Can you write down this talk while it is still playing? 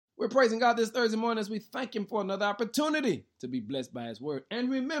We're praising God this Thursday morning as we thank Him for another opportunity to be blessed by His word. And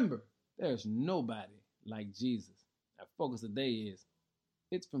remember, there's nobody like Jesus. Our focus today is,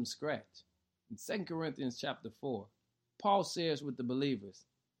 it's from scratch. In 2 Corinthians chapter 4, Paul shares with the believers,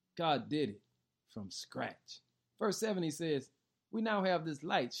 God did it from scratch. Verse 7, he says, we now have this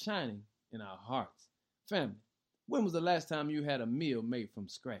light shining in our hearts. Family, when was the last time you had a meal made from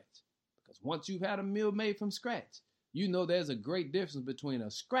scratch? Because once you've had a meal made from scratch, you know there's a great difference between a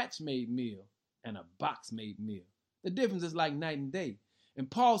scratch-made meal and a box-made meal. The difference is like night and day.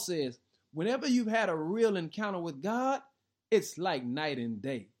 And Paul says, whenever you've had a real encounter with God, it's like night and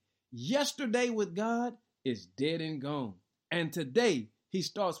day. Yesterday with God is dead and gone. And today, He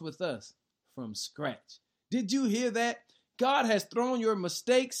starts with us from scratch. Did you hear that? God has thrown your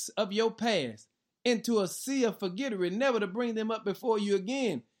mistakes of your past into a sea of forgettery, never to bring them up before you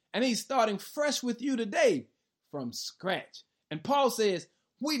again. And He's starting fresh with you today from scratch. And Paul says,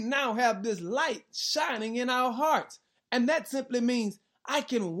 we now have this light shining in our hearts. And that simply means I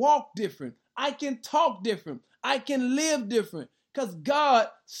can walk different. I can talk different. I can live different because God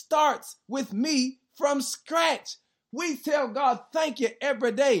starts with me from scratch. We tell God thank you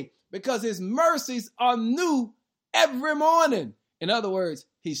every day because His mercies are new every morning. In other words,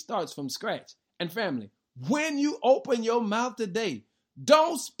 He starts from scratch. And family, when you open your mouth today,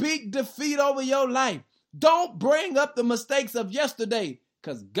 don't speak defeat over your life. Don't bring up the mistakes of yesterday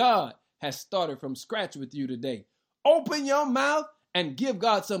because God has started from scratch with you today. Open your mouth and give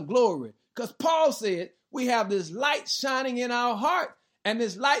God some glory because Paul said we have this light shining in our heart, and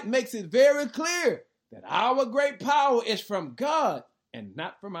this light makes it very clear that our great power is from God and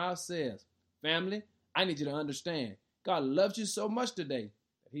not from ourselves. Family, I need you to understand God loves you so much today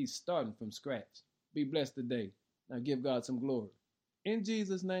that He's starting from scratch. Be blessed today. Now give God some glory. In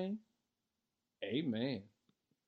Jesus' name, amen.